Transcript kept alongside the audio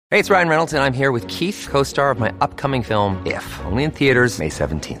Hey, it's Ryan Reynolds, and I'm here with Keith, co-star of my upcoming film, If, only in theaters May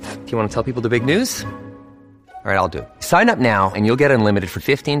 17th. Do you want to tell people the big news? All right, I'll do it. Sign up now and you'll get unlimited for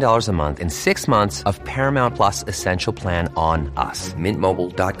 $15 a month and 6 months of Paramount Plus Essential Plan on us.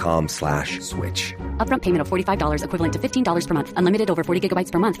 MintMobile.com/switch. Upfront payment of $45 equivalent to $15 per month. Unlimited over 40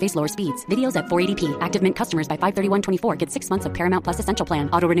 gigabytes per month. Face lower speeds. Videos at 480p. Active Mint customers by 531.24 get 6 months of Paramount Plus Essential Plan.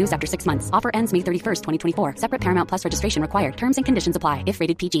 Auto renews after 6 months. Offer ends May 31st, 2024. Separate Paramount Plus registration required. Terms and conditions apply if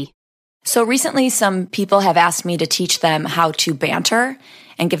rated PG. So recently, some people have asked me to teach them how to banter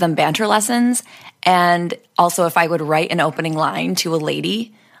and give them banter lessons. And also if I would write an opening line to a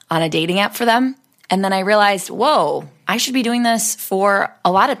lady on a dating app for them. And then I realized, whoa, I should be doing this for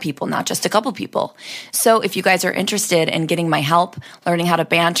a lot of people, not just a couple people. So if you guys are interested in getting my help, learning how to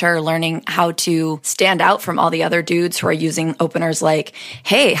banter, learning how to stand out from all the other dudes who are using openers like,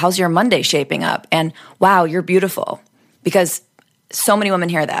 hey, how's your Monday shaping up? And wow, you're beautiful. Because so many women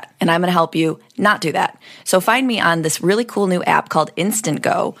hear that, and I'm going to help you not do that. So find me on this really cool new app called Instant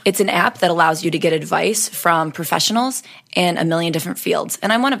Go. It's an app that allows you to get advice from professionals in a million different fields,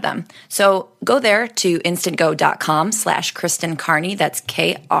 and I'm one of them. So go there to instantgo.com/Kristen Carney. That's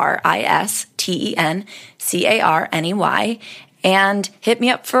KRISTENCARNEY, and hit me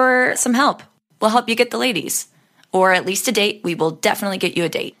up for some help. We'll help you get the ladies. Or at least a date. We will definitely get you a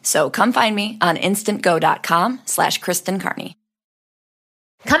date. So come find me on instantgo.com/Kristen Carney.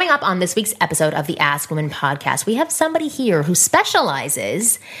 Coming up on this week's episode of the Ask Women podcast, we have somebody here who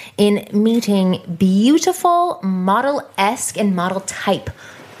specializes in meeting beautiful, model-esque and model-type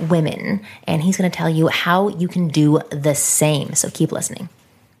women. And he's going to tell you how you can do the same. So keep listening.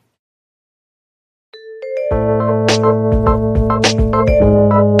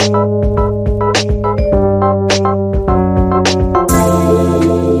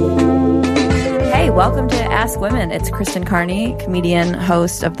 Welcome to Ask Women. It's Kristen Carney, comedian,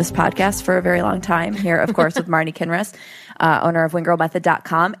 host of this podcast for a very long time. Here, of course, with Marnie Kinross, owner of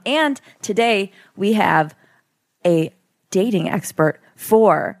WingGirlMethod.com. And today we have a dating expert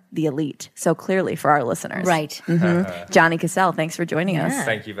for the elite. So clearly for our listeners. Right. Mm-hmm. Johnny Cassell, thanks for joining us.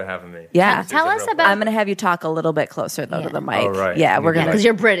 Thank you for having me. Yeah. Tell us about... I'm going to have you talk a little bit closer, though, to the mic. Oh, right. Yeah, we're going to... Because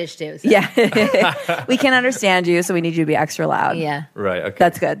you're British, too. So. Yeah. We can understand you, so we need you to be extra loud. Yeah. Right, okay.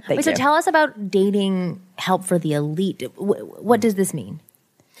 That's good. Thank you. So tell us about dating help for the elite. What does this mean?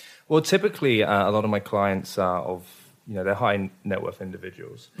 Well, typically, a lot of my clients are of, they're high net worth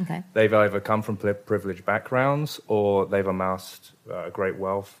individuals. Okay. They've either come from privileged backgrounds or they've amassed great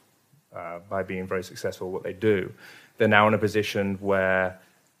wealth by being very successful at what they do. They're now in a position where,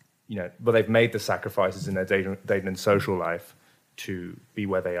 but they've made the sacrifices in their dating and social life to be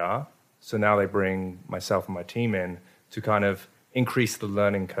where they are. So now they bring myself and my team in to kind of increase the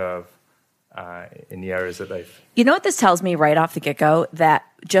learning curve in the areas that they've... You know what this tells me right off the get-go? That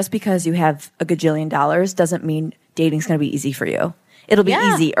just because you have a gajillion dollars doesn't mean dating's going to be easy for you. It'll be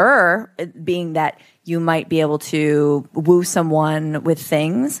easier, being that you might be able to woo someone with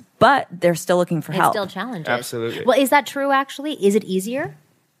things, but they're still looking for help. It's still challenges. Absolutely. Well, is that true, actually? Is it easier?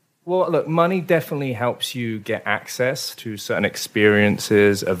 Well, look, money definitely helps you get access to certain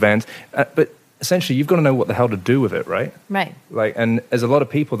experiences, events, but essentially you've got to know what the hell to do with it, right? Right. And there's a lot of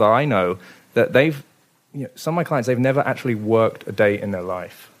people that I know that some of my clients, they've never actually worked a day in their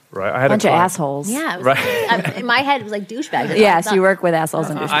life. Right, I had bunch of assholes. Yeah, right. In my head, it was like douchebags. Yes, you work with assholes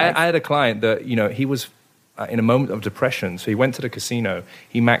and douchebags. I had a client that he was in a moment of depression, so he went to the casino.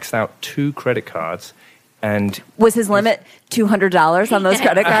 He maxed out 2 credit cards, and was his limit $200 on those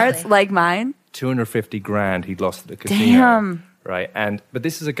credit cards, like mine? $250,000 he'd lost at the casino. Damn. Right, but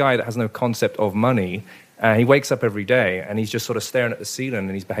this is a guy that has no concept of money. He wakes up every day and he's just sort of staring at the ceiling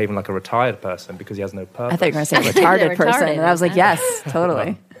and he's behaving like a retired person because he has no purpose. I thought you were going to say retarded person. And I was like, yes,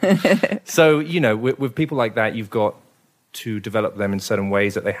 totally. So, with people like that, you've got to develop them in certain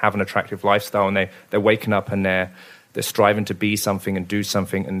ways that they have an attractive lifestyle and they're waking up and they're striving to be something and do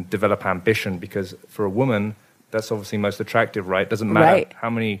something and develop ambition, because for a woman, that's obviously most attractive, right? It doesn't matter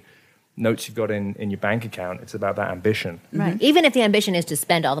how many notes you've got in your bank account. It's about that ambition. Right. Even if the ambition is to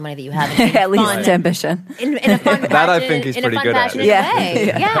spend all the money that you have. At least it's ambition. In a fun that I think is pretty good at. Way.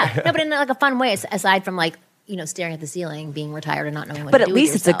 Yeah. No, but in like a fun way, aside from like, staring at the ceiling, being retired and not knowing what to do. But at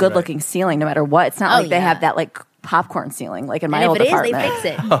least it's a good-looking ceiling no matter what. It's not they have that like popcorn ceiling like in my old apartment. And if it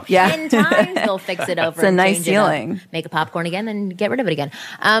is, they fix it. 10 times they'll fix it over. It's a nice ceiling. Make a popcorn again and get rid of it again.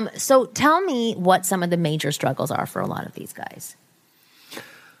 So tell me what some of the major struggles are for a lot of these guys.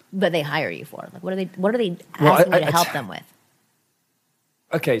 But they hire you for? Like, what are they asking you to help them with?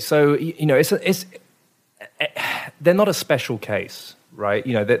 Okay, so it's they're not a special case, right?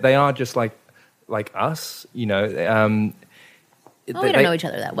 They are just like us. Well, we don't know each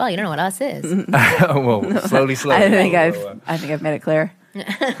other that well. You don't know what us is. Well, slowly. I think I've made it clear.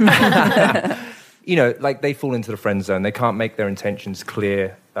 You know, like they fall into the friend zone. They can't make their intentions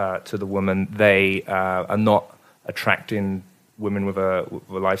clear to the woman. They are not attracting women with a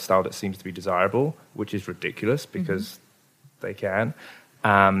lifestyle that seems to be desirable, which is ridiculous because they can.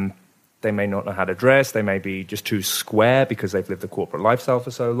 They may not know how to dress. They may be just too square because they've lived a corporate lifestyle for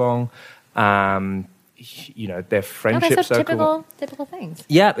so long. You know, their friendship circle. Typical things.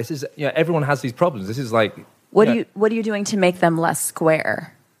 Yeah, this is. Yeah, everyone has these problems. This is like. What are you doing to make them less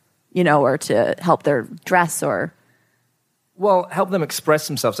square? You know, or to help their dress or. Well, help them express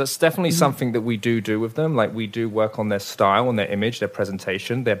themselves. That's definitely something that we do with them. Like, we do work on their style and their image, their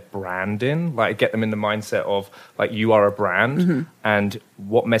presentation, their branding. Like, get them in the mindset of, like, you are a brand, and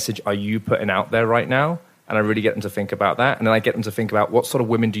what message are you putting out there right now? And I really get them to think about that. And then I get them to think about, what sort of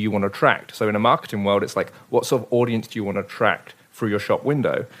women do you want to attract? So in a marketing world, it's like, what sort of audience do you want to attract through your shop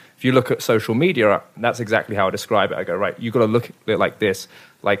window? If you look at social media, that's exactly how I describe it. I go, right, you've got to look at it like this.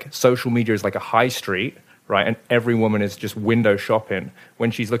 Like, social media is like a high street, right? And every woman is just window shopping.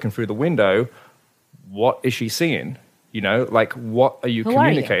 When she's looking through the window, what is she seeing? You know, like, what are you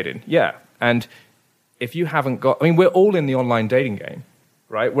communicating? Yeah. And if you haven't got, I mean, we're all in the online dating game,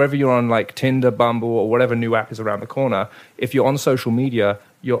 right? Whether you're on like Tinder, Bumble, or whatever new app is around the corner, if you're on social media,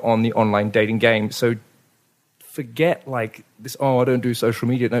 you're on the online dating game. So forget like this, I don't do social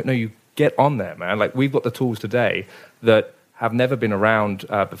media. No, you get on there, man. Like, we've got the tools today that have never been around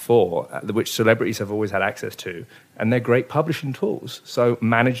before, which celebrities have always had access to, and they're great publishing tools. So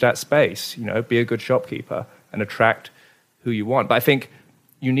manage that space, you know, be a good shopkeeper and attract who you want. But I think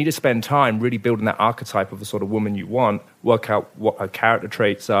you need to spend time really building that archetype of the sort of woman you want, work out what her character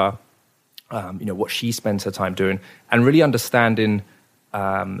traits are, you know, what she spends her time doing, and really understanding,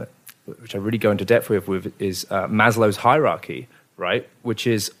 which I really go into depth with is Maslow's hierarchy, right? Which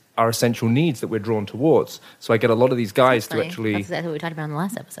is our essential needs that we're drawn towards. So I get a lot of these guys to actually... That's exactly what we talked about in the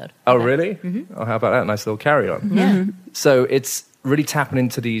last episode. Oh, really? Oh, how about that? Nice little carry on. Yeah. So it's really tapping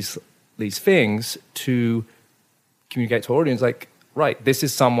into these things to communicate to our audience, like, right, this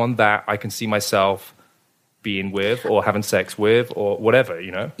is someone that I can see myself being with or having sex with or whatever,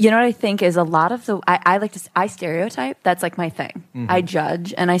 you know? You know what I think is a lot of the... I stereotype. That's like my thing. I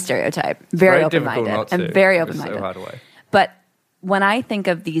judge and I stereotype. Very open-minded. I'm very open-minded. It's so hard away. But when I think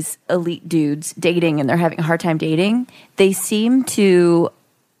of these elite dudes dating and they're having a hard time dating, they seem to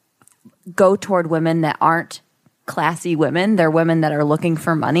go toward women that aren't classy women. They're women that are looking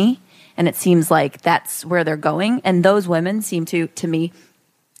for money. And it seems like that's where they're going. And those women seem to me,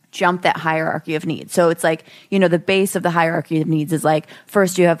 jump that hierarchy of needs. So it's like, you know, the base of the hierarchy of needs is like,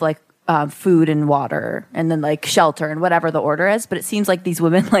 first you have like food and water and then like shelter and whatever the order is. But it seems like these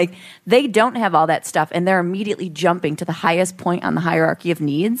women, like, they don't have all that stuff and they're immediately jumping to the highest point on the hierarchy of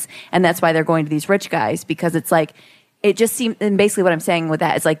needs. And that's why they're going to these rich guys, because it's like, it just seems, and basically what I'm saying with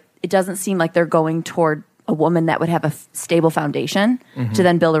that is like, it doesn't seem like they're going toward a woman that would have a stable foundation to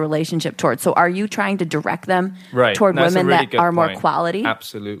then build a relationship towards. So are you trying to direct them toward women that are more quality?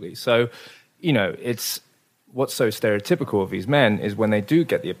 Absolutely. So, you know, what's so stereotypical of these men is when they do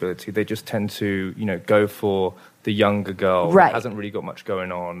get the ability, they just tend to, you know, go for the younger girl who hasn't really got much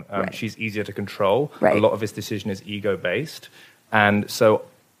going on. She's easier to control. A lot of his decision is ego-based. And so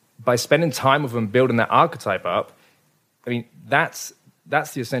by spending time with them, building that archetype up, I mean, that's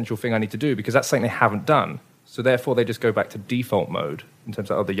the essential thing I need to do, because that's something they haven't done. So therefore, they just go back to default mode in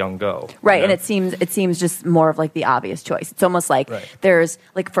terms of the young girl. Right, you know? And it seems just more of like the obvious choice. It's almost like there's,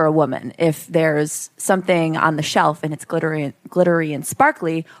 like for a woman, if there's something on the shelf and it's glittery and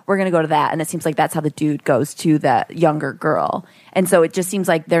sparkly, we're going to go to that. And it seems like that's how the dude goes to the younger girl. And so it just seems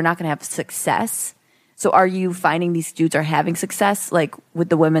like they're not going to have success. So are you finding these dudes are having success, like with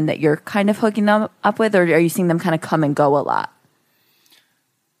the women that you're kind of hooking them up with, or are you seeing them kind of come and go a lot?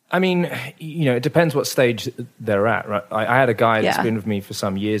 I mean, you know, it depends what stage they're at, right? I had a guy that's been with me for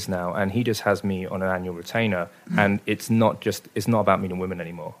some years now, and he just has me on an annual retainer, and it's not about meeting women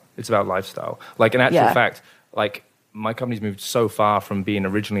anymore. It's about lifestyle. Like, in actual fact, like, my company's moved so far from being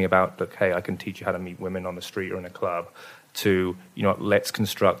originally about, look, hey, I can teach you how to meet women on the street or in a club, to, you know, let's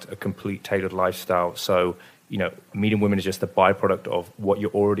construct a complete tailored lifestyle. So, you know, meeting women is just a byproduct of what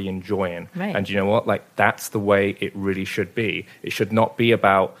you're already enjoying. Right. And you know what? Like, that's the way it really should be. It should not be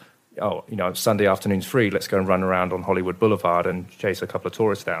about, oh, you know, Sunday afternoon's free, let's go and run around on Hollywood Boulevard and chase a couple of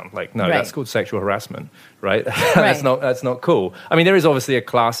tourists down. Like, no, that's called sexual harassment, right? That's not cool. I mean, there is obviously a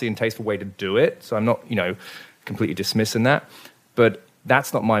classy and tasteful way to do it, so I'm not, you know, completely dismissing that. But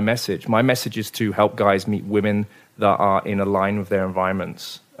that's not my message. My message is to help guys meet women that are in line with their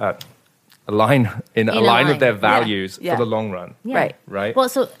environments. align with their values Yeah. for the long run. Yeah. Right. Well,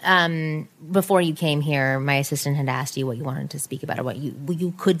 so before you came here, my assistant had asked you what you wanted to speak about or what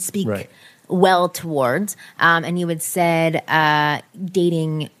you could speak well towards. And you had said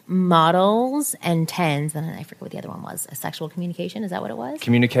dating models and tens. And I forget what the other one was. Sexual communication. Is that what it was?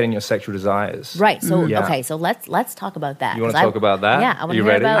 Communicating your sexual desires. Right. So, Yeah. okay. So let's talk about that. You want to talk about that? Yeah. I want to You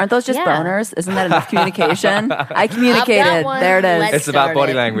hear ready? about. Aren't those just boners? Isn't that enough communication? I communicated. I've got one. There it is. Let's It's about start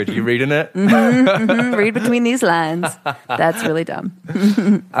body it. language. You reading it? Read between these lines. That's really dumb.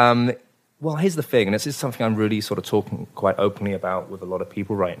 Well, here's the thing, and this is something I'm really sort of talking quite openly about with a lot of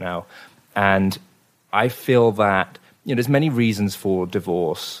people right now. And I feel that, there's many reasons for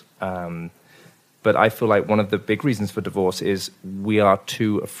divorce, but I feel like one of the big reasons for divorce is we are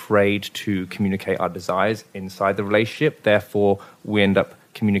too afraid to communicate our desires inside the relationship. Therefore, we end up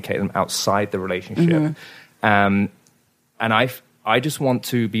communicating them outside the relationship. And I just want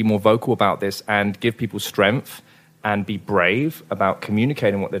to be more vocal about this and give people strength and be brave about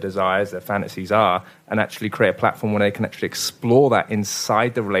communicating what their desires, their fantasies are, and actually create a platform where they can actually explore that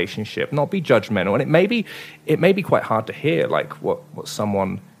inside the relationship, not be judgmental. And it may be quite hard to hear, like what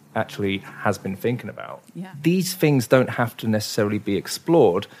someone actually has been thinking about. Yeah. These things don't have to necessarily be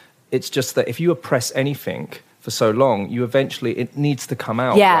explored. It's just that if you oppress anything for so long, it needs to come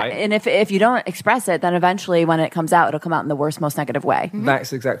out. Yeah, right? and if you don't express it, then eventually when it comes out, it'll come out in the worst, most negative way.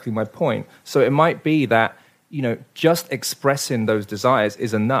 That's exactly my point. So it might be that, just expressing those desires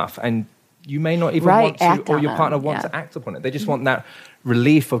is enough. And you may not even want to, act or on your them, partner wants yeah. to act upon it. They just want that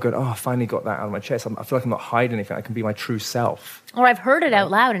relief of going, I finally got that out of my chest. I feel like I'm not hiding anything. I can be my true self. Or I've heard it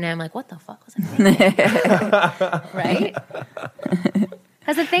out loud and I'm like, what the fuck was I thinking? Right?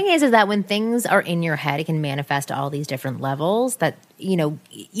 Because the thing is that when things are in your head, it can manifest to all these different levels that,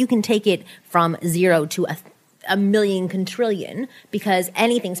 you can take it from 0 to a million quadrillion because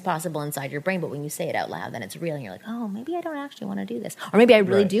anything's possible inside your brain. But when you say it out loud, then it's real and you're like, oh, maybe I don't actually want to do this. Or maybe I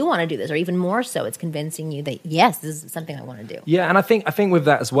really do want to do this. Or even more so, it's convincing you that, yes, this is something I want to do. Yeah, and I think with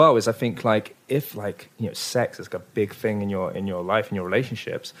that as well is I think if sex is a big thing in your life, in your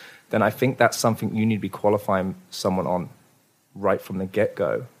relationships, then I think that's something you need to be qualifying someone on right from the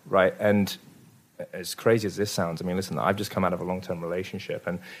get-go, right? And as crazy as this sounds, I mean, listen, I've just come out of a long-term relationship,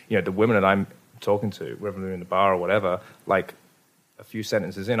 and the women that I'm talking to, whether they're in the bar or whatever, like a few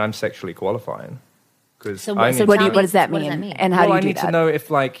sentences in, I'm sexually qualifying. So what does that mean? And how do you I do need that? to know if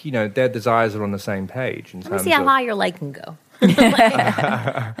their desires are on the same page. Let me see how high your light can go.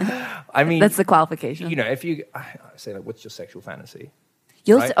 I mean, That's the qualification. If you I say, what's your sexual fantasy?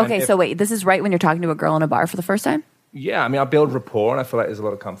 Right? And So wait, this is right when you're talking to a girl in a bar for the first time? Yeah, I mean, I build rapport, and I feel like there's a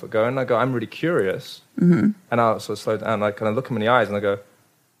lot of comfort going. And I go, I'm really curious. And I'll sort of slow down, and I kind of look them in the eyes, and I go,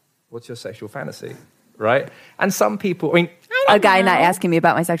 what's your sexual fantasy? Right? And some people, I mean... A guy not asking me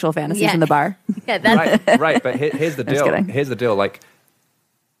about my sexual fantasies in the bar. Yeah, that's right, but here's the deal. kidding. Here's the deal,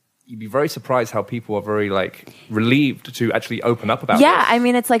 you'd be very surprised how people are very, relieved to actually open up about this. I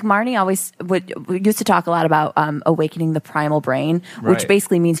mean, it's like Marnie always used to talk a lot about awakening the primal brain, which Right.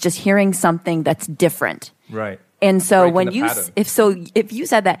 basically means just hearing something that's different. Right. And so Breaking when the you pattern. if you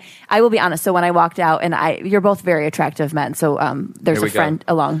said that, I will be honest. So when I walked out, and you're both very attractive men. So there's Here we a friend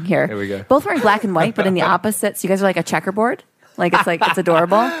along here. Here we go. Both wearing black and white, but in the opposites. You guys are like a checkerboard. It's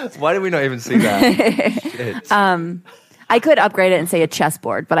adorable. Why did we not even see that? Shit. I could upgrade it and say a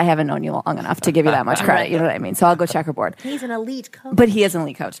chessboard, but I haven't known you long enough to give you that much credit. You know what I mean? So I'll go checkerboard. he's an elite coach. But he is an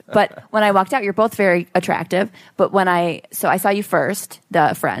elite coach. But when I walked out, you're both very attractive. But I saw you first,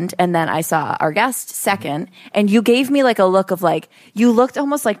 the friend, and then I saw our guest second, and you gave me a look of you looked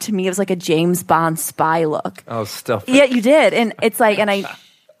almost like, to me, it was like a James Bond spy look. Oh, stuff it. Yeah, you did. And it's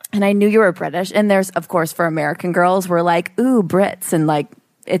and I knew you were British. And there's, of course, for American girls, we're like, ooh, Brits. And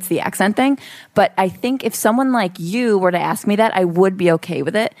it's the accent thing. But I think if someone like you were to ask me that, I would be okay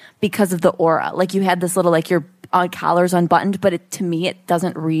with it because of the aura. You had this little, your collar's unbuttoned, but to me, it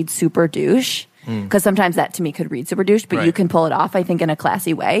doesn't read super douche. Because sometimes that to me could read super douche, but Right. you can pull it off, I think, in a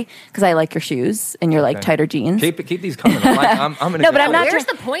classy way. Because I like your shoes and your tighter jeans. Keep these coming. I'm in a No, good but I'm not place. Where's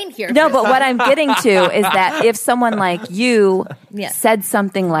the point here? No, but what I'm getting to is that if someone like you said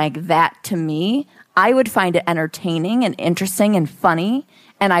something like that to me, I would find it entertaining and interesting and funny,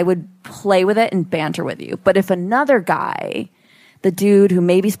 and I would play with it and banter with you. But if another guy, the dude who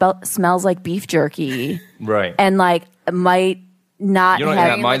maybe smells like beef jerky, Right. and might not You're not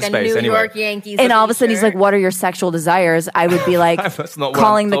have in that mind like space a New anyway. York Yankees, and all of a sudden he's shirt. like, "What are your sexual desires?" I would be like, That's not what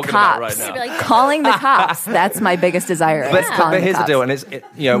calling I'm the talking about cops. right now. Be like, Calling the cops. That's my biggest desire. But, is calling but here's the cops.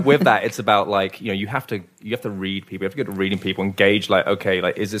 deal, and with that, it's about you have to you have to read people. You have to get to reading people, engage. Like, okay,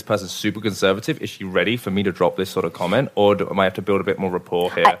 like, is this person super conservative? Is she ready for me to drop this sort of comment, or am I have to build a bit more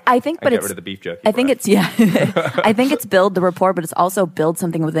rapport here? I think, but get rid of the beef jerky. I think it's I think it's build the rapport, but it's also build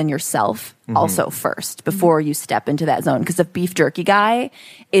something within yourself also first before you step into that zone. Because the beef jerky guy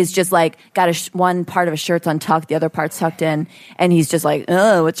is just like got one part of his shirt's untucked, the other part's tucked in, and he's just like,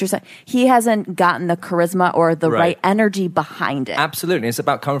 oh, what's your sign? He hasn't gotten the charisma or the right energy behind it. Absolutely, it's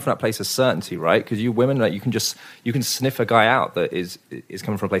about coming from that place of certainty, right? Because you women, like, you can sniff a guy out that is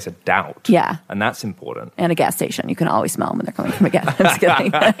coming from a place of doubt. Yeah, and that's important. And a gas station, you can always smell them when they're coming from a gas. I'm just kidding.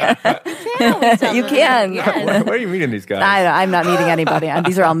 You can. Yes. Where are you meeting these guys? I'm not meeting anybody.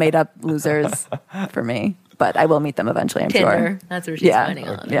 These are all made up losers for me, but I will meet them eventually. I'm Tinder. Sure. That's where she's finding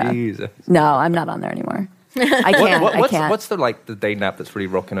on. Yeah. Jesus. No, I'm not on there anymore. I can't. I can't. What's the dating app that's really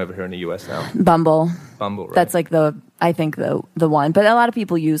rocking over here in the US now? Bumble. Bumble, right? That's like the one. But a lot of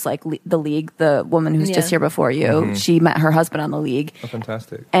people use like the League. The woman who's just here before you, she met her husband on the League. Oh,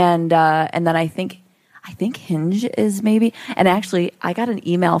 fantastic. And then I think Hinge is maybe. And actually, I got an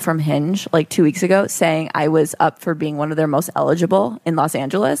email from Hinge like 2 weeks ago saying I was up for being one of their most eligible in Los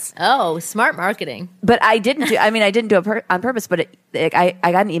Angeles. Oh, smart marketing. But I didn't do. I didn't do it on purpose. But I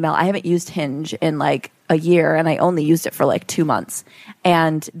got an email. I haven't used Hinge in like a year, and I only used it for like 2 months.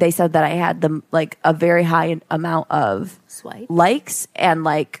 And they said that I had a very high amount of likes and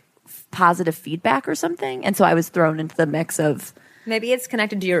like positive feedback or something. And so I was thrown into the mix of. Maybe it's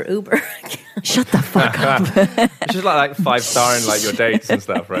connected to your Uber. Shut the fuck up. It's just like 5-starring like your dates and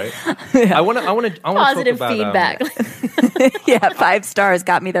stuff, right? Yeah. I want to positive talk feedback. Yeah, 5 stars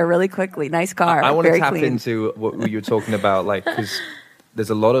got me there really quickly. Nice car. I want to tap clean. into what you were talking about, like, because there's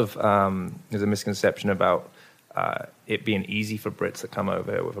a lot of there's a misconception about it being easy for Brits that come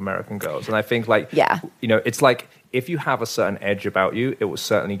over here with American girls, and I think it's like if you have a certain edge about you, it will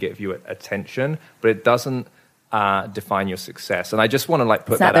certainly give you attention, but it doesn't define your success. And I just want to put that out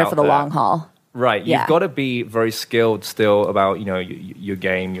there. It's not there for the long haul. Right. You've got to be very skilled still about, your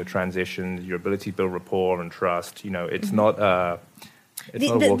game, your transitions, your ability to build rapport and trust. It's not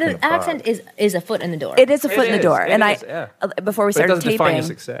the accent is a foot in the door. It is a foot in the door. And before we started taping, define your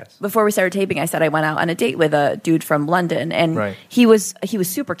success. Before we started taping, I said I went out on a date with a dude from London, and he was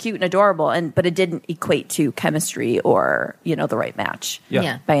super cute and adorable, but it didn't equate to chemistry or the right match.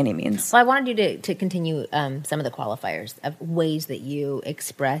 Yeah. By any means. So I wanted you to continue some of the qualifiers of ways that you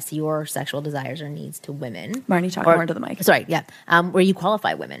express your sexual desires or needs to women. Marnie, talk more into the mic. Sorry, yeah. Where you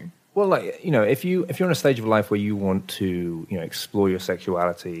qualify women. Well, if you're in a stage of life where you want to, explore your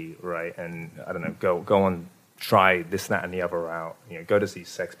sexuality, right, and I don't know, go on, try this, that, and the other out, go to these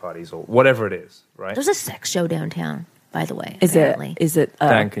sex parties or whatever it is, right? There's a sex show downtown, by the way. Is it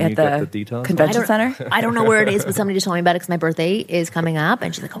Dan, can at you the get the details? Convention Center? I don't know where it is, but somebody just told me about it because my birthday is coming up,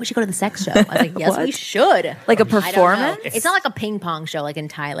 and she's like, "Oh, we should go to the sex show." I was like, "Yes, we should." Like a performance? It's not like a ping pong show like in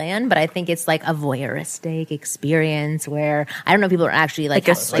Thailand, but I think it's like a voyeuristic experience where I don't know if people are actually like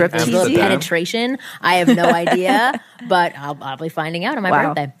a striptease penetration. I have no idea, but I'll be finding out on my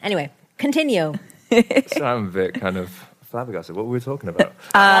birthday. Anyway, continue. So I'm a bit kind of flabbergasted. What were we talking about?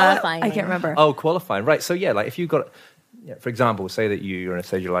 Qualifying. I can't remember. Oh, qualifying. Right. So if you've got, for example, say that you're in a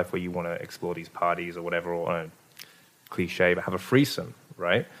stage of your life where you want to explore these parties or whatever, or on a cliche, but have a threesome,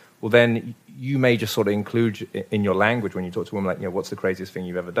 right? Well, then you may just sort of include in your language when you talk to a woman, like, what's the craziest thing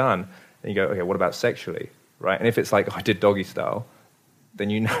you've ever done? And you go, okay, what about sexually, right? And if it's like, I did doggy style,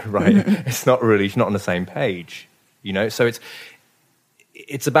 then right, she's not on the same page, So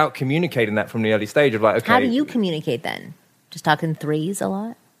it's about communicating that from the early stage of like, okay. How do you communicate then? Just talking threes a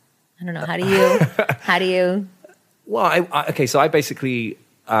lot? I don't know. How do you? Well, so I basically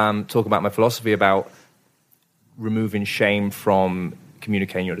talk about my philosophy about removing shame from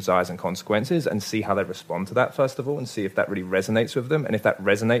communicating your desires and consequences and see how they respond to that, first of all, and see if that really resonates with them. And if that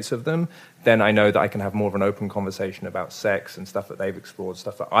resonates with them, then I know that I can have more of an open conversation about sex and stuff that they've explored,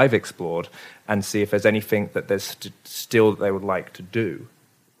 stuff that I've explored, and see if there's anything that there's still that they would like to do,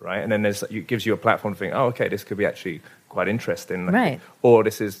 right? And then it gives you a platform to think, oh, okay, this could be actually quite interesting. Right. Or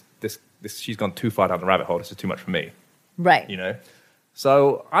this she's gone too far down the rabbit hole, this is too much for me. Right.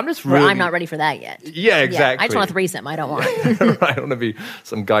 So I'm just really... Well, I'm not ready for that yet. Yeah, exactly. I just want a threesome. I don't want... Right, I don't want to be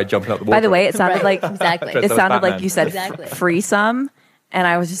some guy jumping out the wall. By the way, it sounded like... Exactly. It sounded like you said threesome, and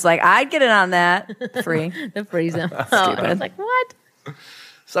I was just like, I'd get in on that. Free. The threesome. I was like, what?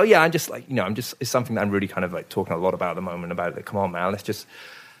 So yeah, I'm just like, it's something that I'm really kind of like talking a lot about at the moment, about like, come on, man, let's just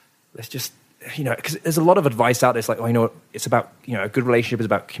because there's a lot of advice out there. It's like, it's about, a good relationship is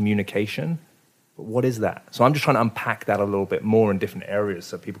about communication. But what is that? So I'm just trying to unpack that a little bit more in different areas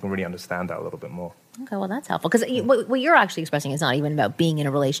so people can really understand that a little bit more. Okay, well, that's helpful. Because what you're actually expressing is not even about being in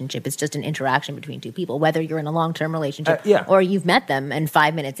a relationship. It's just an interaction between two people, whether you're in a long-term relationship or you've met them and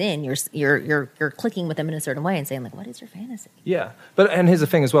 5 minutes in, you're clicking with them in a certain way and saying, like, what is your fantasy? Yeah. And here's the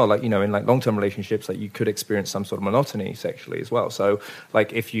thing as well, like, in like long-term relationships, like you could experience some sort of monotony sexually as well. So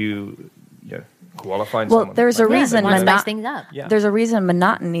like if you qualify someone. Well, there's a reason. Spice things up. Yeah. There's a reason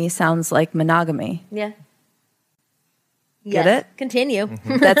monotony sounds like monogamy. Yeah. Get Yes. it? Continue.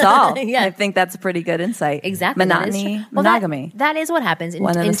 That's all. Yeah. I think that's a pretty good insight. Exactly. Monotony, Well, monogamy. That is what happens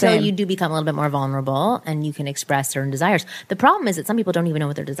One and the until same. you do become a little bit more vulnerable and you can express certain desires. The problem is that some people don't even know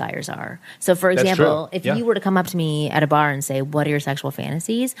what their desires are. So, for That's example, true. if Yeah. you were to come up to me at a bar and say, "What are your sexual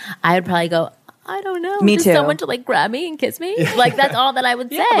fantasies?" I would probably go, "I don't know. Me Just too. someone to like grab me and kiss me." Like that's all that I would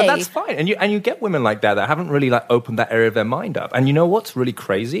say. Yeah, but that's fine. And you get women like that haven't really like opened that area of their mind up. And you know what's really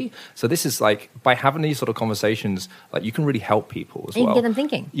crazy? So this is like by having these sort of conversations, like you can really help people as And you well. can get them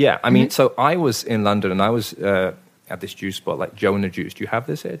thinking. Yeah, I mean, so I was in London and I was at this juice spot, like Joe and the Juice. Do you have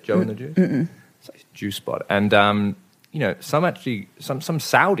this here, Joe and the Juice? It's like a juice spot, and some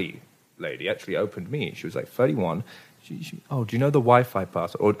Saudi lady actually opened me. She was like 31. Oh, do you know the Wi-Fi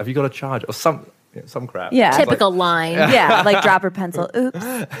password? Or have you got a charger? Or some crap. Yeah. It's like- Typical line. Yeah, like drop her pencil. Oops.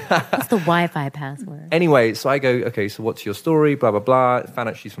 What's the Wi-Fi password? Anyway, so I go, okay, so what's your story? Blah, blah, blah. Found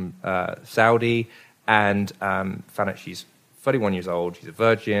out she's from Saudi and found out she's 31 years old. She's a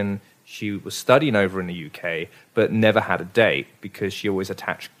virgin. She was studying over in the UK, but never had a date because she always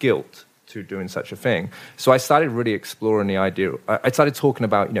attached guilt to doing such a thing. So I started really exploring the idea. I started talking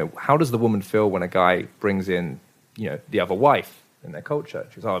about, how does the woman feel when a guy brings in, the other wife in their culture?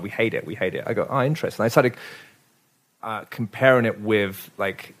 She goes, oh, we hate it. I go, oh, interesting. I started comparing it with,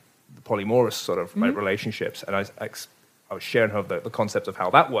 like, the polyamorous sort of like, relationships. And I was sharing her the concept of how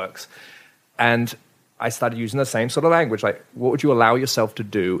that works. And I started using the same sort of language. Like, what would you allow yourself to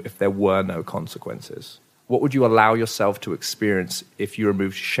do if there were no consequences? What would you allow yourself to experience if you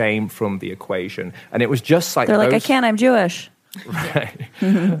removed shame from the equation? And it was just like They're like, I can't, I'm Jewish. Right.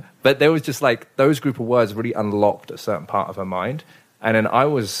 But there was just like those group of words really unlocked a certain part of her mind. And then I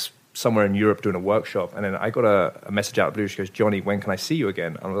was somewhere in Europe doing a workshop, and then I got a message out of the blue. She goes, Johnny, when can I see you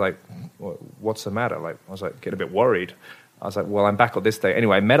again? I was like, what's the matter? Like, I was like getting a bit worried. I was like, well, I'm back on this day.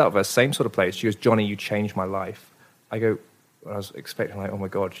 Anyway, I met up with her, same sort of place. She goes, Johnny, you changed my life. I go, I was expecting like, oh my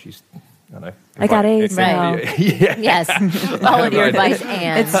God, she's, I don't know. I got AIDS now. Yeah. Yes. Followed your advice,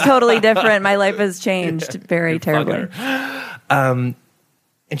 and It's totally different. My life has changed very terribly. And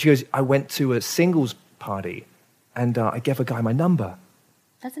she goes, I went to a singles party and I gave a guy my number.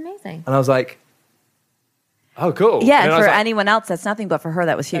 that's amazing. And I was like, oh, cool. Yeah, and and I for was like, anyone else, that's nothing, but for her,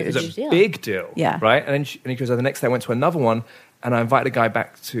 that was huge. it was Huge a deal. big deal. Yeah. Right? And he goes, the next day I went to another one and I invited a guy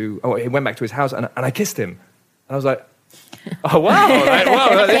back he went back to his house and I kissed him. And I was like, oh, wow. Like, wow,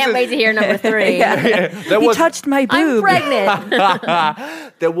 I this can't is- wait to hear number 3. He touched my I'm boob.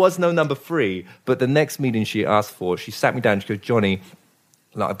 pregnant. There was no number 3, but the next meeting she asked for, she sat me down and she goes, Johnny,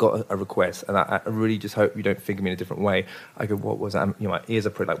 like, I've got a request, and I really just hope you don't think of me in a different way. I go, what was that? My ears are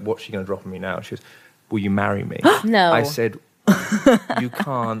pretty, like, what's she going to drop on me now? She goes, will you marry me? No. I said, you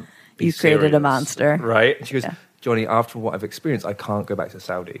can't be You created a serious." monster. Right? And she goes, Johnny, after what I've experienced, I can't go back to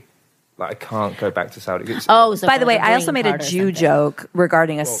Saudi. Like, I can't go back to Saudi. It's- Oh, so By for the way, like I also green made a card or Jew something. joke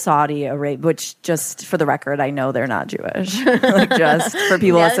regarding a Saudi Arabia, which just for the record, I know they're not Jewish. Like, just for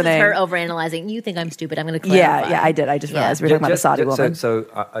people Yeah, this is listening. her overanalyzing. You think I'm stupid. I'm going to clarify. Yeah, I did. I just realized we were talking about a Saudi woman. So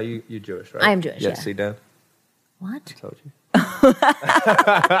are you Jewish, right? I am Jewish, yeah. See, Dan? What? Told you.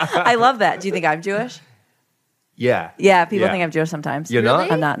 I love that. Do you think I'm Jewish? Yeah. Yeah, people think I'm Jewish sometimes. You're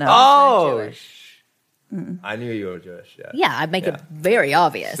not? I'm not, no. Oh, Jewish. I knew you were Jewish. Yeah. Yeah, I make it very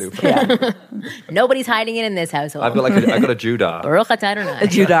obvious. Super. Yeah. Nobody's hiding it in this household. I've got I got a Judar. Baruch atah Adonai. A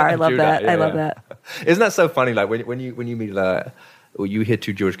Judar. I love Judar, that. yeah, I love yeah. that. Isn't that so funny? Like when you meet or you hear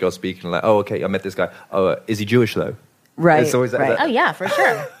 2 Jewish girls speaking, like, oh, okay, I met this guy. Oh, is he Jewish though? Right. It's always that- right. that- Oh, yeah, for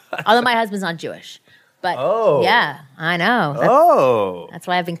sure. Although my husband's not Jewish. But Oh. yeah, I know. That's, Oh. that's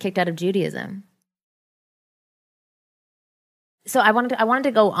why I've been kicked out of Judaism. So I wanted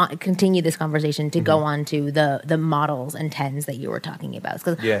to go on, continue this conversation to go on to the models and 10s that you were talking about,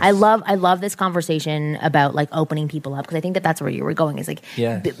 because Yes. I love this conversation about like opening people up, because I think that's where you were going. Is like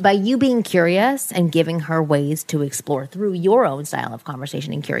Yes. by you being curious and giving her ways to explore through your own style of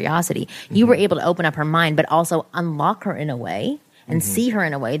conversation and curiosity, you were able to open up her mind, but also unlock her in a way and see her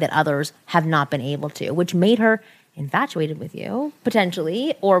in a way that others have not been able to, which made her infatuated with you,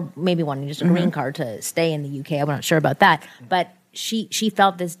 potentially, or maybe wanting just a green card to stay in the UK. I'm not sure about that. But she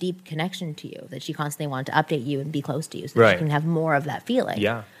felt this deep connection to you, that she constantly wanted to update you and be close to you so that Right. she can have more of that feeling.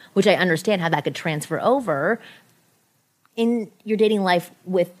 Yeah. Which I understand how that could transfer over in your dating life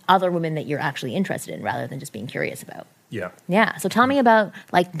with other women that you're actually interested in rather than just being curious about. Yeah. Yeah. So tell me about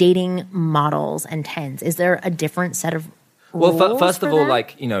like dating models and 10s. Is there a different set of rules? Well, first of all, them?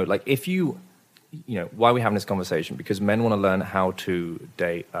 like, if you why are we having this conversation? Because men want to learn how to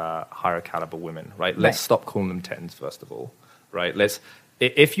date higher caliber women, right? Let's stop calling them 10s, first of all, right?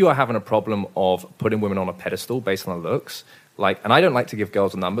 If you are having a problem of putting women on a pedestal based on their looks, and I don't like to give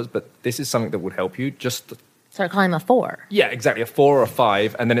girls the numbers, but this is something that would help you. Just start calling them a 4. Yeah, exactly, a 4 or a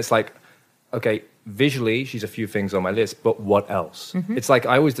 5, and then it's like, okay, visually, she's a few things on my list, but what else? Mm-hmm. It's like,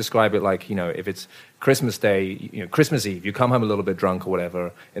 I always describe it like, if it's Christmas Day, Christmas Eve, you come home a little bit drunk or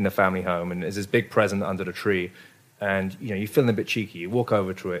whatever in the family home, and there's this big present under the tree, and, you're feeling a bit cheeky. You walk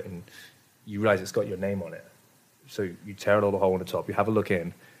over to it, and you realize it's got your name on it. So you tear it all the hole on the top, you have a look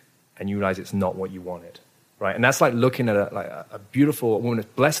in, and you realize it's not what you wanted, right? And that's like looking at a beautiful woman that's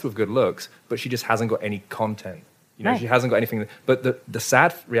blessed with good looks, but she just hasn't got any content. She hasn't got anything. But the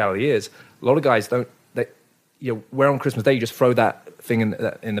sad reality is, a lot of guys don't. Where on Christmas Day you just throw that thing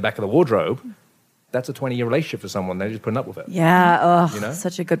in the back of the wardrobe. That's a 20-year relationship for someone. They're just putting up with it. Yeah.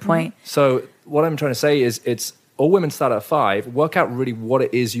 Such a good point. So what I'm trying to say is, it's all women start at 5. Work out really what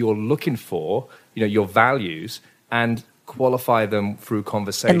it is you're looking for. Your values, and qualify them through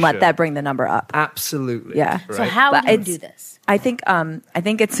conversation. And let that bring the number up. Absolutely. Yeah. Right? So how do you do this? I think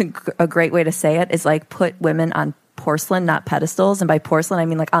it's a great way to say it is like put women on porcelain, not pedestals. And by porcelain, I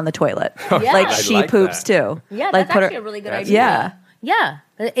mean like on the toilet. Yeah. Like she like poops that. too. Yeah, like that's actually a really good idea. Yeah.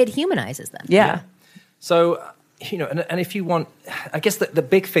 Yeah. It humanizes them. Yeah. So, and if you want, I guess the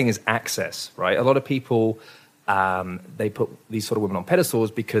big thing is access, right? A lot of people, they put these sort of women on pedestals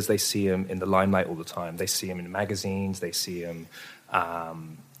because they see them in the limelight all the time. They see them in magazines. They see them,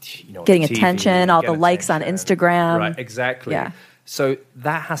 getting on TV, attention, all the likes on Instagram. Right, exactly. Yeah. So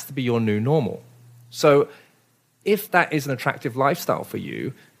that has to be your new normal. So if that is an attractive lifestyle for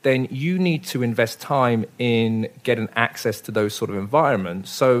you, then you need to invest time in getting access to those sort of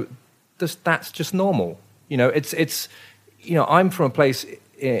environments. So that's just normal. It's I'm from a place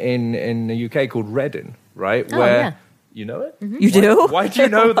in the UK called Reading, right? Oh, where yeah. you know it? Mm-hmm. You do? Why do you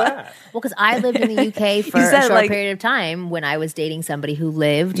know that? Well, because I lived in the UK for a short period of time when I was dating somebody who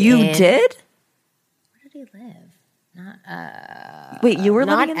lived You in... did? Where did he live? Wait, you were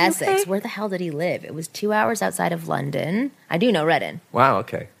Not living in the Essex. UK? Where the hell did he live? It was 2 hours outside of London. I do know Reading. Wow,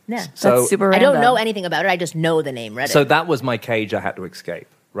 okay. Yeah. That's super I random. don't know anything about it. I just know the name Reading. So that was my cage I had to escape,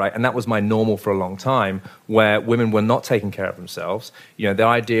 right? And that was my normal for a long time, where women were not taking care of themselves. The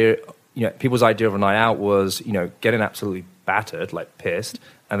idea, people's idea of a night out was, getting absolutely battered, like pissed,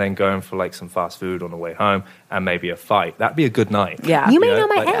 and then going for like some fast food on the way home and maybe a fight. That'd be a good night. Yeah. You may know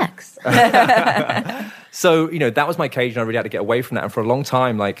my ex. So, that was my cage, and I really had to get away from that. And for a long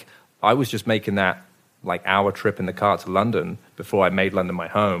time, like, I was just making that like hour trip in the car to London before I made London my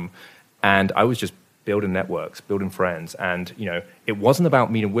home. And I was just building networks, building friends. And, it wasn't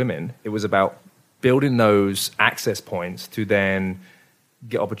about meeting women. It was about building those access points to then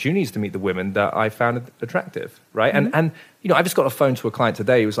get opportunities to meet the women that I found attractive, right? Mm-hmm. And I just got a phone to a client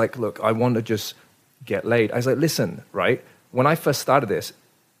today. He was like, look, I want to just get laid. I was like, listen, right? When I first started this,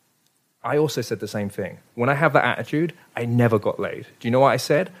 I also said the same thing. When I have that attitude, I never got laid. Do you know what I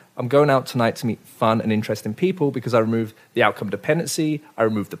said? I'm going out tonight to meet fun and interesting people because I removed the outcome dependency. I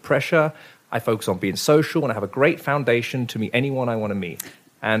removed the pressure. I focus on being social, and I have a great foundation to meet anyone I want to meet.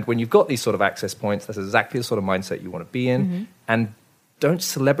 And when you've got these sort of access points, that's exactly the sort of mindset you want to be in. Mm-hmm. And don't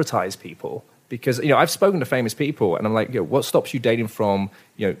celebritize people, because, I've spoken to famous people, and I'm like, what stops you dating from,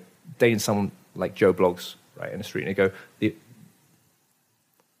 dating someone like Joe Bloggs, right, in the street? And they go,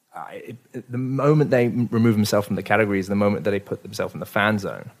 the moment they remove themselves from the category is the moment that they put themselves in the fan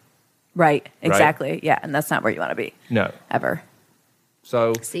zone. Right, exactly. Right? Yeah, and that's not where you want to be. No. Ever.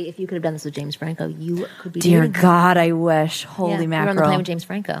 So, see, if you could have done this with James Franco, you could be. Dear God, I wish. Holy mackerel. We were on the plane with James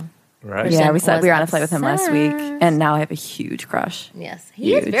Franco. Right. Yeah, we were on a flight with him last week, and now I have a huge crush. Yes,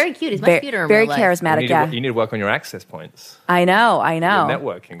 he is very cute. He's much cuter in very real life. charismatic. You need to work on your access points. I know. Your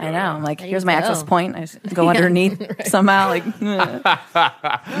networking. I know. I'm like, There here's you my go. access point. I just go underneath somehow. Like,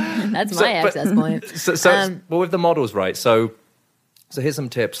 That's my access point. Well, with the models, right? So here's some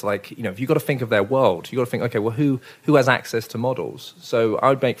tips. Like, if you've got to think of their world, you've got to think, okay, well, who has access to models? So I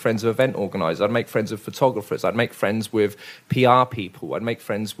would make friends with event organizers. I'd make friends with photographers. I'd make friends with PR people. I'd make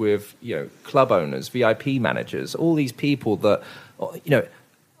friends with, club owners, VIP managers, all these people that,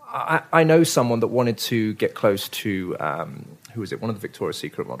 I know someone that wanted to get close to, who is it? One of the Victoria's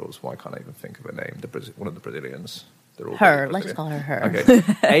Secret models. Why can't I even think of her name? One of the Brazilians. They're all Her. Brazilian. Let's just call her her. Okay.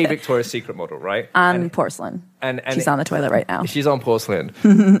 A Victoria's Secret model, right? on porcelain. And She's on the toilet right now. She's on porcelain.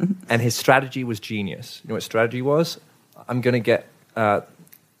 And his strategy was genius. You know what his strategy was? I'm going to get... I'm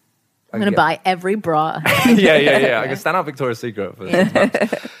going to buy every bra. yeah. I can stand out Victoria's Secret for 6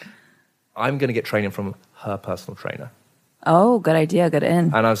 months. I'm going to get training from her personal trainer. Oh, good idea. Good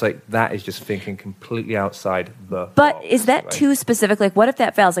in. And I was like, that is just thinking completely outside the But box, is that right? too specific? Like, what if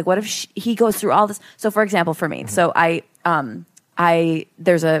that fails? Like, what if he goes through all this? So, for example, for me, so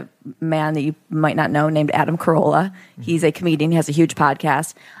there's a man that you might not know named Adam Carolla. He's a comedian. He has a huge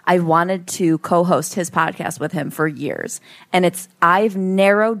podcast. I wanted to co-host his podcast with him for years. And I've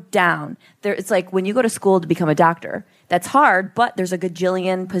narrowed down there. It's like when you go to school to become a doctor, that's hard, but there's a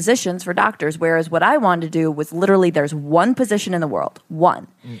gajillion positions for doctors. Whereas what I wanted to do was literally there's one position in the world, one.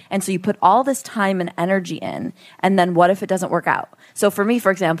 And so you put all this time and energy in, and then what if it doesn't work out? So for me,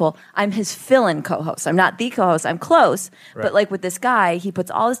 for example, I'm his fill-in co-host. I'm not the co-host. I'm close. Right. But like with this guy, he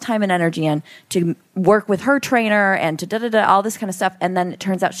puts all this time and energy in to work with her trainer and to all this kind of stuff. And then it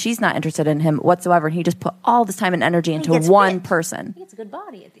turns out she's not interested in him whatsoever. And he just put all this time and energy into one person. He gets a good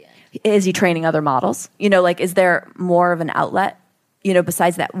body at the end. Is he training other models? Like, is there more of an outlet,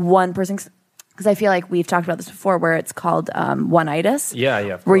 besides that one person? Because I feel like we've talked about this before where it's called one-itis.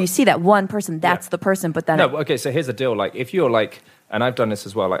 Yeah. Where you see that one person, that's the person, but then... No, okay, so here's the deal. Like, if you're like, and I've done this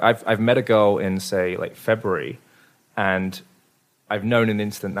as well, like I've met a girl in, say, like February, and I've known in an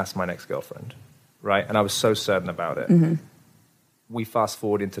instant that's my next girlfriend, right? And I was so certain about it. Mm-hmm. We fast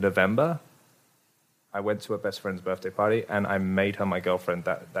forward into November. I went to her best friend's birthday party, and I made her my girlfriend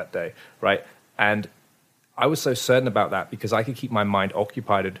that day, right? And I was so certain about that because I could keep my mind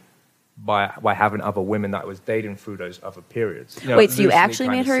occupied by having other women that I was dating through those other periods. Wait, so you actually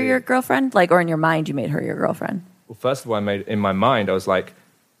made her your girlfriend? Like, or in your mind you made her your girlfriend? Well, first of all, in my mind, I was like...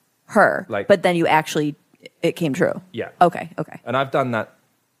 Her, but then you actually... It came true? Yeah. Okay. And I've done that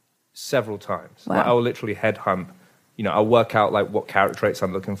several times. Wow. Like, I'll literally headhunt. I'll work out like what character traits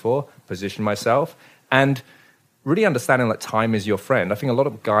I'm looking for, position myself, and really understanding that time is your friend. I think a lot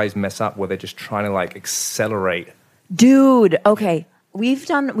of guys mess up where they're just trying to like accelerate. Dude, okay. We've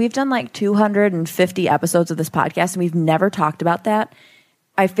done like 250 episodes of this podcast, and we've never talked about that.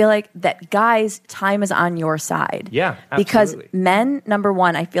 I feel like that guys, time is on your side. Yeah, absolutely. Because men, number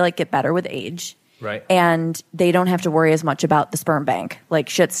one, I feel like get better with age. Right. And they don't have to worry as much about the sperm bank. Like,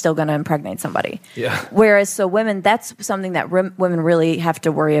 shit's still going to impregnate somebody. Yeah. Whereas, so women, that's something that women really have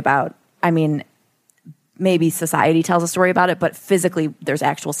to worry about. I mean, maybe society tells us to worry about it, but physically there's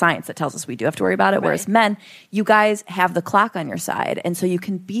actual science that tells us we do have to worry about it. Right. Whereas men, you guys have the clock on your side. And so you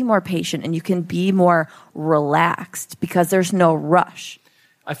can be more patient and you can be more relaxed because there's no rush.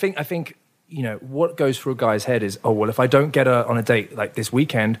 I think what goes through a guy's head is, oh, well, if I don't get her on a date like this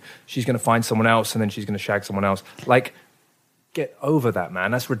weekend, she's going to find someone else and then she's going to shag someone else. Like, get over that,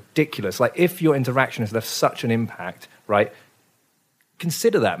 man. That's ridiculous. Like, if your interaction has left such an impact, right,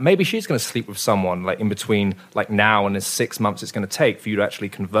 consider that. Maybe she's going to sleep with someone like in between like now and the 6 months it's going to take for you to actually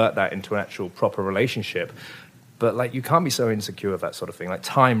convert that into an actual proper relationship. But like, you can't be so insecure of that sort of thing. Like,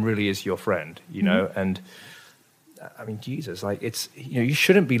 time really is your friend, mm-hmm. And I mean, Jesus, like it's, you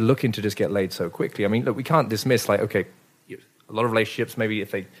shouldn't be looking to just get laid so quickly. I mean, look, we can't dismiss like, okay, a lot of relationships, maybe if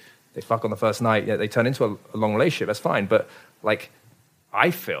they fuck on the first night, they turn into a long relationship. That's fine. But like,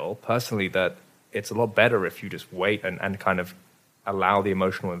 I feel personally that it's a lot better if you just wait and kind of allow the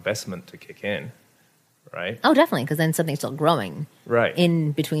emotional investment to kick in, right? Oh, definitely, because then something's still growing right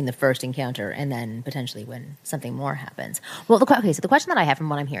in between the first encounter and then potentially when something more happens. Well, so the question that I have from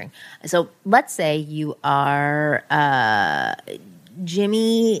what I'm hearing, so let's say you are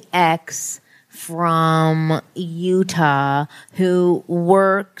Jimmy X from Utah who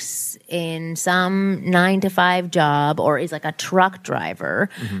works in some 9-to-5 job or is like a truck driver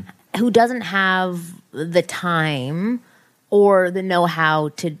mm-hmm. who doesn't have the time or the know-how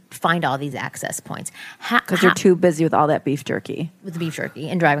to find all these access points. Because you're too busy with all that beef jerky. With the beef jerky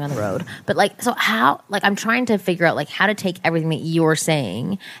and driving on the road. But I'm trying to figure out how to take everything that you're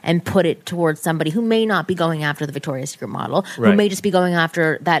saying and put it towards somebody who may not be going after the Victoria's Secret model, right. who may just be going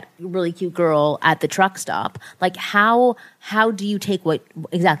after that really cute girl at the truck stop. Like, how do you take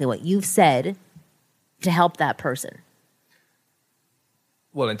exactly what you've said to help that person?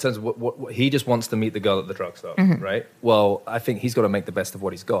 Well, in terms of what he just wants to meet the girl at the truck stop, mm-hmm. right? Well, I think he's got to make the best of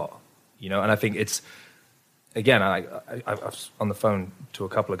what he's got, And I think it's, again, I was on the phone to a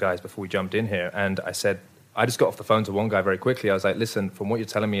couple of guys before we jumped in here, and I said, I just got off the phone to one guy very quickly. I was like, listen, from what you're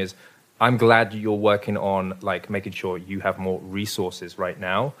telling me is, I'm glad you're working on like making sure you have more resources right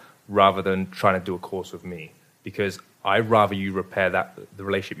now, rather than trying to do a course with me, because I'd rather you repair the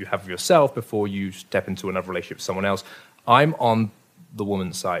relationship you have with yourself before you step into another relationship with someone else. I'm on the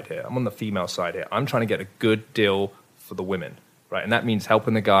woman's side here. I'm on the female side here. I'm trying to get a good deal for the women, right? And that means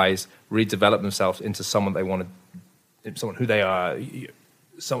helping the guys really develop themselves into someone they want to someone who they are,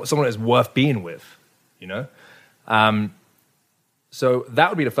 someone that's worth being with, you know? So that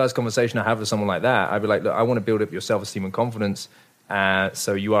would be the first conversation I have with someone like that. I'd be like, look, I want to build up your self-esteem and confidence,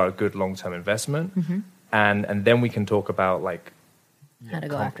 so you are a good long-term investment. And then we can talk about like How to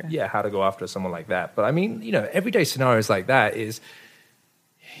go after. Yeah, how to go after someone like that. But I mean, you know, everyday scenarios like that is,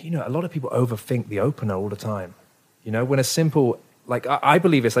 you know, a lot of people overthink the opener all the time. You know, when a simple, like I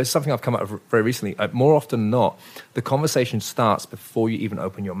believe it's something I've come up with very recently. More often than not, the conversation starts before you even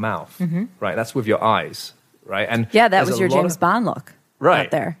open your mouth. Right? That's with your eyes. Right? And yeah, that was your James Bond look. Right.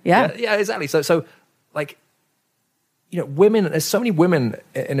 Out there. Yeah. Yeah, exactly. So like, you know, women, there's so many women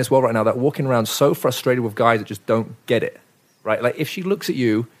in this world right now that are walking around so frustrated with guys that just don't get it. Right? Like if she looks at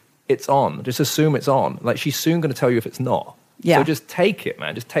you, it's on. Just assume it's on. Like she's soon going to tell you if it's not. Yeah. So just take it,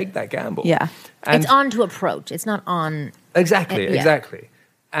 man. Just take that gamble. Yeah. And it's on to approach. It's not on. Exactly. Yeah. Exactly.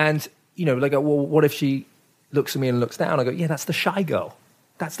 And, you know, like, well, what if she looks at me and looks down? I go, yeah, that's the shy girl.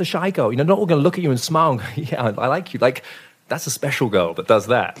 That's the shy girl. You know, not all going to look at you and smile and go, yeah, I like you. Like, that's a special girl that does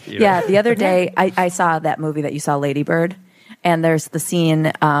that. You know? Yeah, the other day I saw that movie that you saw, Lady Bird, and there's the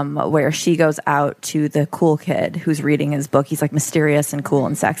scene where she goes out to the cool kid who's reading his book. He's like mysterious and cool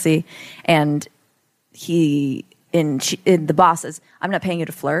and sexy, and the boss says, "I'm not paying you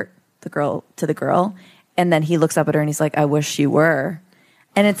to flirt," the girl, and then he looks up at her and he's like, "I wish you were."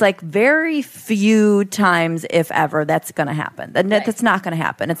 And it's like very few times, if ever, that's going to happen. That's not going to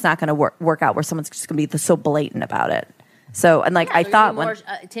happen. It's not going to work out where someone's just going to be so blatant about it. So, and like, I thought more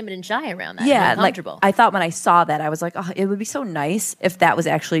timid and shy around that. Yeah, like uncomfortable. I thought when I saw that, I was like, oh, it would be so nice if that was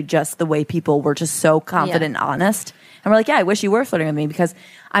actually just the way people were just so confident and honest. And we're like, yeah, I wish you were flirting with me because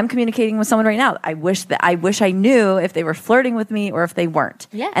I'm communicating with someone right now. I wish I knew if they were flirting with me or if they weren't.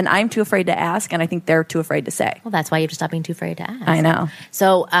 Yeah. And I'm too afraid to ask, and I think they're too afraid to say. Well, that's why you have to stop being too afraid to ask. I know.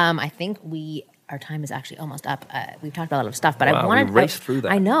 So I think our time is actually almost up. We've talked about a lot of stuff, but Wow, I wanted we raced through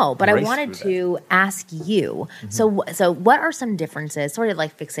that. I know, but I Raced wanted through to ask you. So what are some differences? Sort of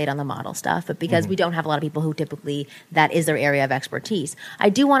like fixate on the model stuff, but because we don't have a lot of people who typically that is their area of expertise, I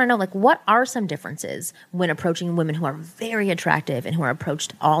do want to know, like, what are some differences when approaching women who are very attractive and who are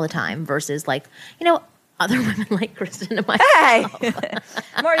approached all the time versus, like, you know, other women like Kristen and myself. Hey,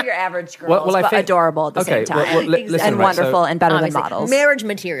 more your average girls, Well, I but think- adorable at the okay, same time, listen, and right, so- wonderful and better than Obviously, models. marriage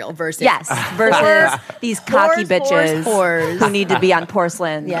material versus Yes, versus these cocky bitches whores. who need to be on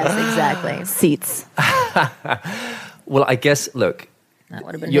porcelain Yes, exactly. seats. Well, I guess, look, That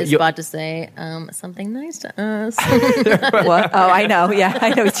would have been You- his you- spot to say something nice to us. What? Oh, I know. Yeah, I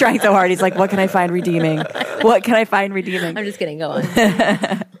know. He's trying so hard. He's like, what can I find redeeming? What can I find redeeming? I'm just kidding. Go on.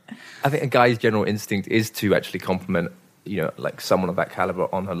 I think a guy's general instinct is to actually compliment, you know, like someone of that caliber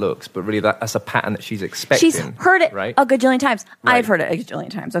on her looks, but really that's a pattern that she's expecting. She's heard it right? a gajillion times. Right. I've heard it a gajillion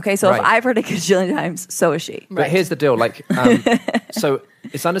times. Okay, so if Right. I've heard it a gajillion times, so is she. But here's the deal, like, so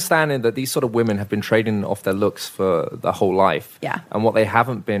it's understanding that these sort of women have been trading off their looks for their whole life. Yeah. And what they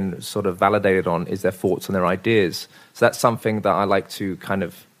haven't been sort of validated on is their thoughts and their ideas. So that's something that I like to kind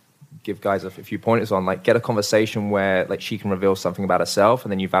of give guys a few pointers on, like get a conversation where like she can reveal something about herself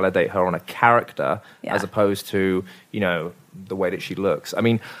and then you validate her on a character as opposed to, you know, the way that she looks. I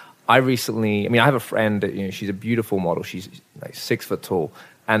mean, I have a friend, you know, she's a beautiful model. She's like 6 foot tall.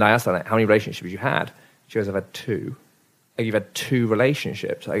 And I asked her, like, how many relationships you had? She goes, I've had 2. Like, you've had 2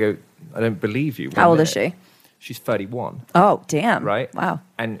 relationships. I go, I don't believe you. How old is she? She's 31. Oh, damn. Right? Wow.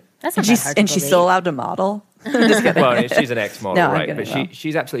 And That's not And that hard to she's still believe. allowed to model? Just kidding. well, she's an ex-model, No, I'm right? kidding, But well.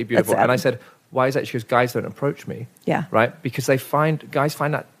 she's absolutely beautiful. sad. And I said, why is that? She goes, guys don't approach me. Yeah. Right? Because guys find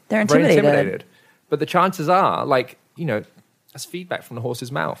that They're very intimidated. But the chances are, like, you know, that's feedback from the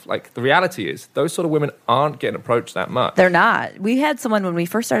horse's mouth. Like, the reality is, those sort of women aren't getting approached that much. They're not. We had someone when we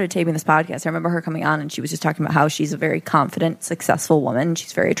first started taping this podcast. I remember her coming on and she was just talking about how she's a very confident, successful woman.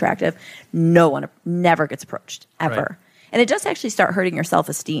 She's very attractive. No one never gets approached, ever. Right. And it does actually start hurting your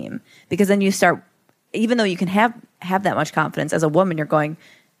self-esteem because then you start, even though you can have that much confidence as a woman, you're going,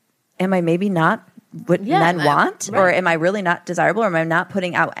 am I maybe not what men want? right. Or am I really not desirable? Or am I not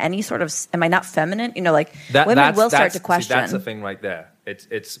putting out any sort of, am I not feminine? You know, like women will start to question. See, that's the thing right there.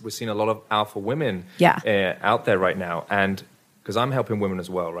 We're seeing a lot of alpha women out there right now. And because I'm helping women as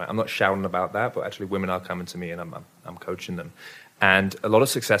well, right? I'm not shouting about that, but actually women are coming to me and I'm coaching them. And a lot of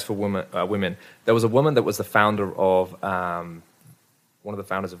successful women. There was a woman that was the founder of, one of the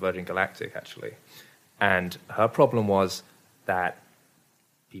founders of Virgin Galactic, actually. And her problem was that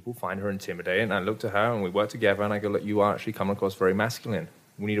people find her intimidating. And I looked at her and we worked together and I go, look, you are actually coming across very masculine.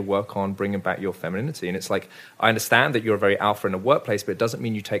 We need to work on bringing back your femininity. And it's like, I understand that you're very alpha in the workplace, but it doesn't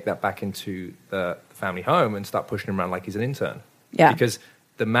mean you take that back into the family home and start pushing him around like he's an intern. Yeah. Because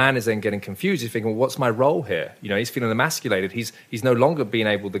the man is then getting confused. He's thinking, well, what's my role here? You know, he's feeling emasculated. He's no longer being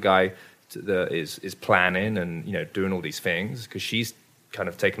able, the guy is planning and, you know, doing all these things because she's kind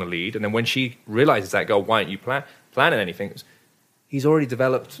of taking a lead. And then when she realizes that, why aren't you planning anything? He's already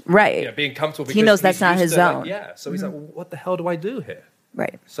developed, right? You know, being comfortable. He knows that's not his zone. So he's like, well, what the hell do I do here?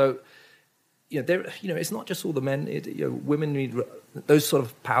 Right. So, it's not just all the men. Women need, those sort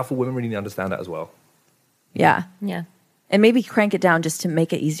of powerful women really need to understand that as well. Yeah. Yeah. And maybe crank it down just to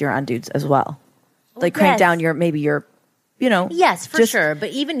make it easier on dudes as well. Like crank down your. Yes, for sure. But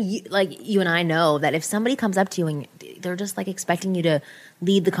even you and I know that if somebody comes up to you and they're just like expecting you to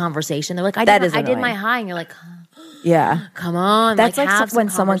lead the conversation, they're like, I did my high, and you're like, yeah, come on. That's like when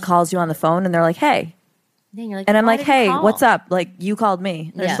someone calls you on the phone and they're like, hey. Like, and I'm like, hey, what's up? Like, you called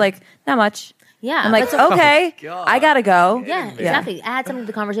me. They're just like, not much. Yeah. I'm like, okay, I gotta go. Yeah, exactly. Add something to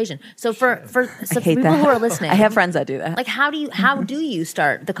the conversation. So for people who are listening, I have friends that do that. Like, how do you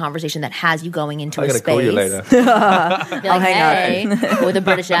start the conversation that has you going into a space? Call you later. I'll hang out with a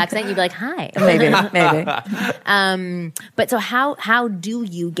British accent. You'd be like, hi. Maybe. But so how do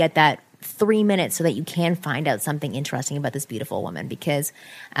you get that 3 minutes so that you can find out something interesting about this beautiful woman? Because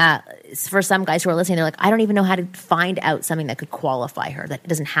for some guys who are listening, they're like, I don't even know how to find out something that could qualify her, that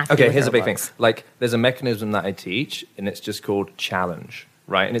doesn't have to. Okay, here's a big thing. Like, there's a mechanism that I teach, and it's just called challenge,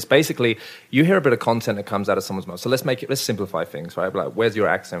 right? And it's basically, you hear a bit of content that comes out of someone's mouth. So let's simplify things, right? Like, where's your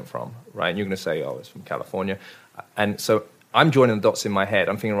accent from, right? And you're going to say, oh, it's from California. And so I'm joining the dots in my head.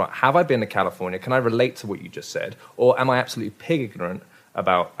 I'm thinking, right, have I been to California? Can I relate to what you just said? Or am I absolutely pig ignorant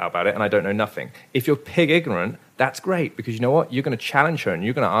about it, and I don't know nothing? If you're pig ignorant, that's great, because you know what? You're going to challenge her, and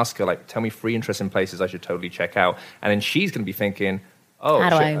you're going to ask her, like, tell me 3 interesting places I should totally check out. And then she's going to be thinking, oh,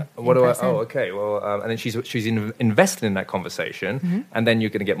 okay. Well, and then she's invested in that conversation, and then you're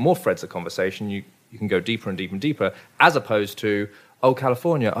going to get more threads of conversation. You can go deeper and deeper and deeper, as opposed to, oh,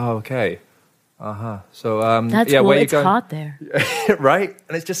 California, oh, okay. So, that's cool. Where it's you going? hot there. Right?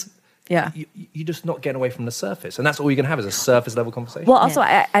 And it's just, yeah, you're just not getting away from the surface. And that's all you're going to have is a surface level conversation. Well, also,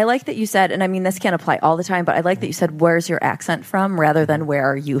 I like that you said, and I mean, this can't apply all the time, but I like that you said, where's your accent from, rather than where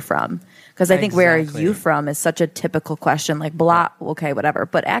are you from? Because I think where are you from is such a typical question, like blah, okay, whatever.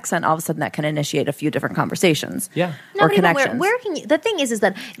 But accent, all of a sudden, that can initiate a few different conversations. Yeah. Or connections. Where can you, the thing is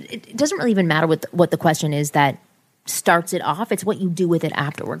that it doesn't really even matter what the question is that starts it off. It's what you do with it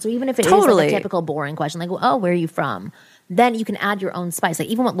afterwards. So even if it is like a typical boring question, like, oh, where are you from? Then you can add your own spice, like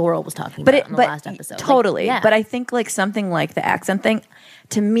even what Laurel was talking about in the last episode. Totally. But I think like something like the accent thing,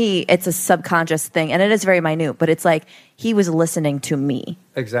 to me, it's a subconscious thing, and it is very minute, but it's like he was listening to me.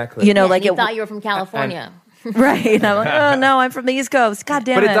 Exactly. You know, like he thought you were from California. Right. And I'm like, oh, no, I'm from the East Coast. God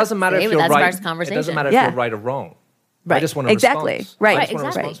damn it. But it doesn't matter if you're right. It doesn't matter if you're right or wrong. Right. I just want a response. Right. I just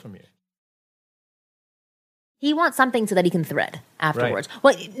want a response from you. He wants something so that he can thread afterwards.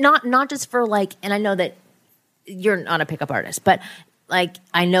 Right. Well, not just for like, and I know that you're not a pickup artist, but like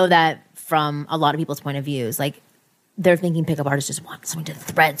I know that from a lot of people's point of views, like they're thinking pickup artists just want something to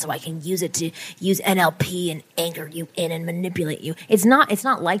thread so I can use it to use NLP and anchor you in and manipulate you. It's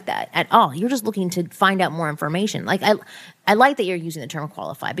not like that at all. You're just looking to find out more information. Like I like that you're using the term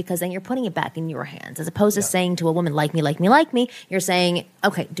qualify, because then you're putting it back in your hands, as opposed to saying to a woman, like me. You're saying,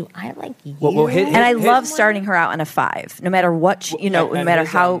 okay, do I like you? And I love starting her out on a 5, no matter what, no matter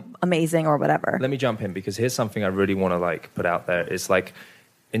how amazing or whatever. Let me jump in, because here's something I really want to like put out there. It's like,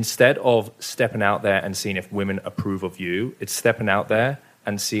 instead of stepping out there and seeing if women approve of you, it's stepping out there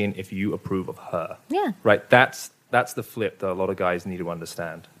and seeing if you approve of her. Yeah. Right? That's the flip that a lot of guys need to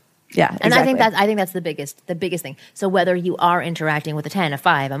understand. Yeah, and exactly. I think that's the biggest thing. So whether you are interacting with a 10, a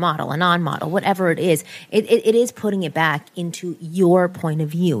 5, a model, a non-model, whatever it is putting it back into your point of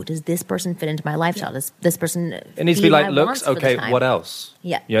view. Does this person fit into my lifestyle? Does this person? It needs to be like looks. Okay, what else?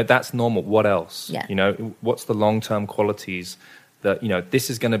 Yeah, that's normal. What else? Yeah. What's the long-term qualities that this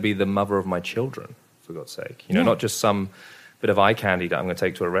is going to be the mother of my children, for God's sake. Not just some bit of eye candy that I'm going to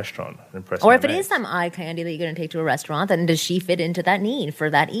take to a restaurant and impress. Or if it is some eye candy that you're going to take to a restaurant, then does she fit into that need for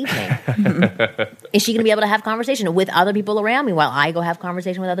that evening? Is she going to be able to have conversation with other people around me while I go have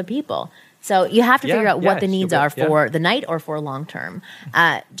conversation with other people? So you have to figure out what the needs are for the night or for long term.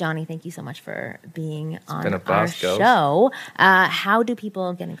 Johnny, thank you so much for being on our show. How do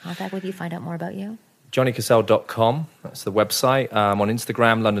people get in contact with you, find out more about you? JohnnyCassell.com. That's the website. On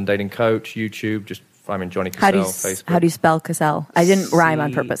Instagram, London Dating Coach, YouTube, just find me Johnny Cassell, Facebook. How do you spell Cassell? I didn't rhyme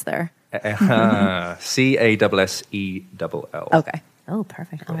on purpose there. Cassell. Okay. Oh,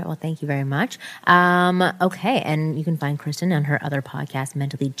 perfect. All right. Well, thank you very much. Okay. And you can find Kristen on her other podcast,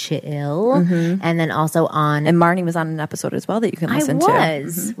 Mentally Chill. And then also on... And Marnie was on an episode as well that you can listen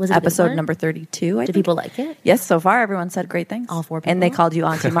to. Was it episode number 32, I Did think. people like it? Yes, so far everyone said great things. All 4 people? And they called you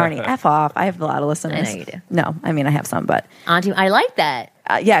Auntie Marnie. F off. I have a lot of listeners. I know you do. No, I mean I have some, but... Auntie, I like that.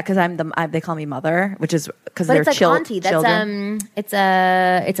 Yeah, because they call me mother, which is because But they're it's like auntie. That's children. it's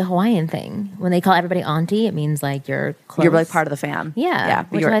a Hawaiian thing. When they call everybody auntie, it means like you're close. You're like part of the fam. Yeah,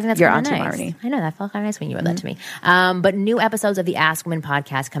 But which I think that's you're kinda Auntie nice. Marnie. I know that felt kind of nice when you wrote that to me. But new episodes of the Ask Women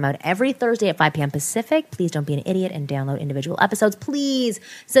podcast come out every Thursday at 5 p.m. Pacific. Please don't be an idiot and download individual episodes. Please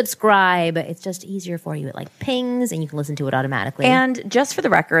subscribe. It's just easier for you. It like pings and you can listen to it automatically. And just for the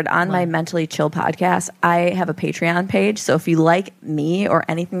record, on my Mentally Chill podcast, I have a Patreon page. So if you like me or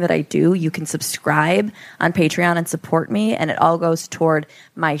anything that I do, you can subscribe on Patreon and support me. And it all goes toward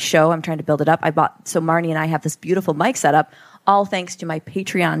my show. I'm trying to build it up. So Marnie and I have this beautiful mic set up, all thanks to my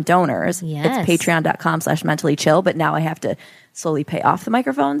Patreon donors. Yes. It's patreon.com/mentallychill. But now I have to slowly pay off the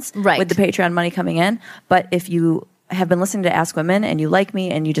microphones with the Patreon money coming in. But if you have been listening to Ask Women and you like me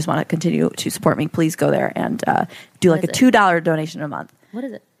and you just want to continue to support me, please go there and do like a $2 donation a month. What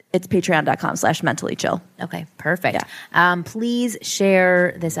is it? It's patreon.com/mentallychill. Okay, perfect. Please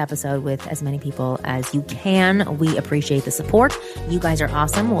share this episode with as many people as you can. We appreciate the support. You guys are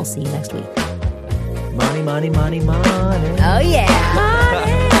awesome. We'll see you next week. Money, money, money, money. Oh, yeah.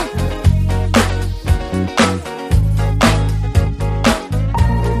 Money.